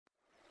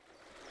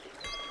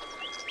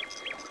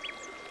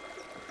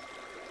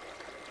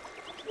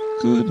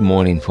Good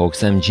morning,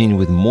 folks. I'm Gene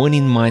with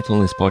Morning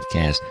Mindfulness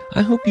Podcast.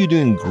 I hope you're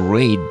doing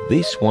great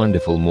this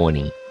wonderful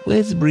morning.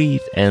 Let's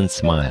breathe and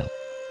smile.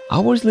 I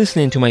was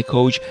listening to my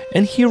coach,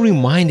 and he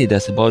reminded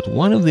us about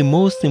one of the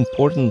most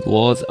important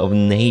laws of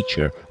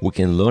nature. We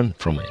can learn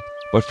from it.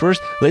 But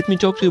first, let me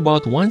talk to you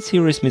about one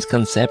serious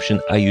misconception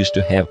I used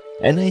to have,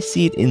 and I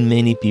see it in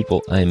many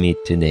people I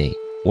meet today.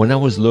 When I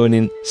was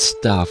learning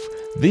stuff,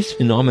 this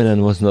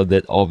phenomenon was not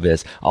that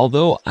obvious,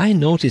 although I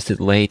noticed it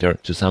later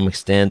to some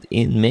extent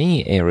in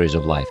many areas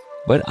of life.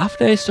 But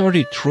after I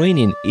started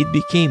training, it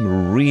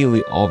became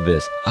really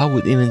obvious. I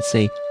would even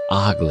say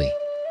ugly.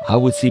 I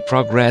would see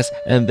progress,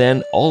 and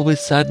then all of a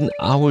sudden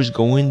I was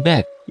going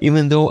back.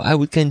 Even though I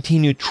would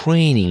continue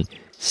training,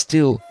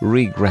 still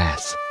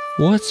regress.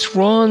 What's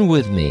wrong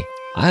with me?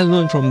 I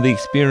learned from the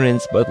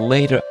experience, but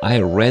later I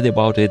read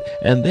about it,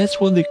 and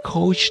that's what the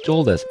coach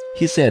told us.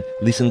 He said,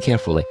 listen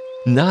carefully,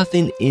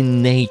 nothing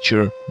in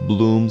nature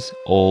blooms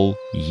all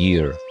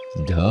year.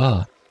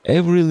 Duh.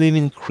 Every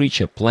living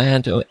creature,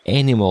 plant or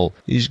animal,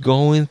 is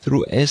going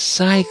through a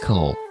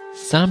cycle.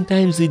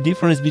 Sometimes the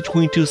difference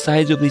between two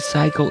sides of the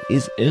cycle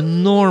is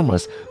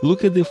enormous.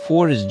 Look at the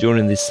forest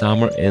during the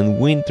summer and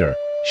winter.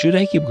 Should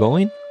I keep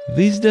going?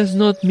 This does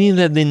not mean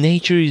that the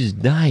nature is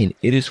dying,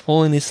 it is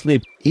falling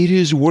asleep. It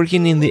is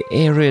working in the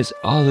areas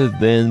other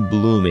than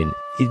blooming.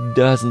 It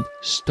doesn't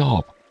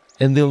stop.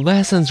 And the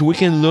lessons we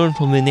can learn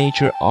from the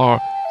nature are: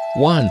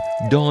 1.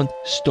 Don't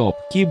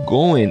stop. Keep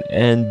going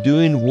and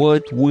doing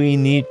what we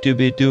need to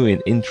be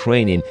doing in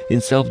training,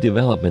 in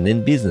self-development,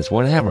 in business,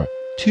 whatever.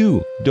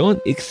 2.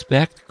 Don't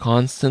expect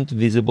constant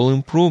visible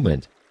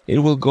improvement. It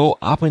will go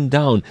up and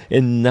down,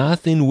 and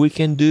nothing we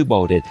can do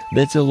about it.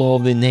 That's a law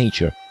of the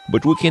nature.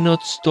 But we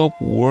cannot stop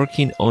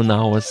working on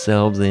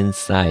ourselves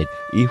inside.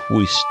 If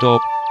we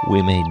stop,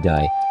 we may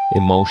die.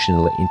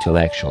 Emotionally,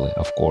 intellectually,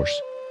 of course.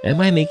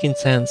 Am I making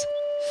sense?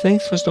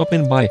 Thanks for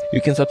stopping by.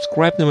 You can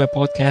subscribe to my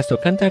podcast or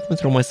contact me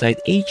through my site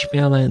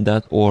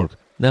hpln.org.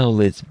 Now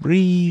let's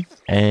breathe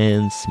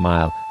and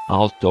smile.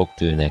 I'll talk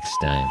to you next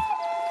time.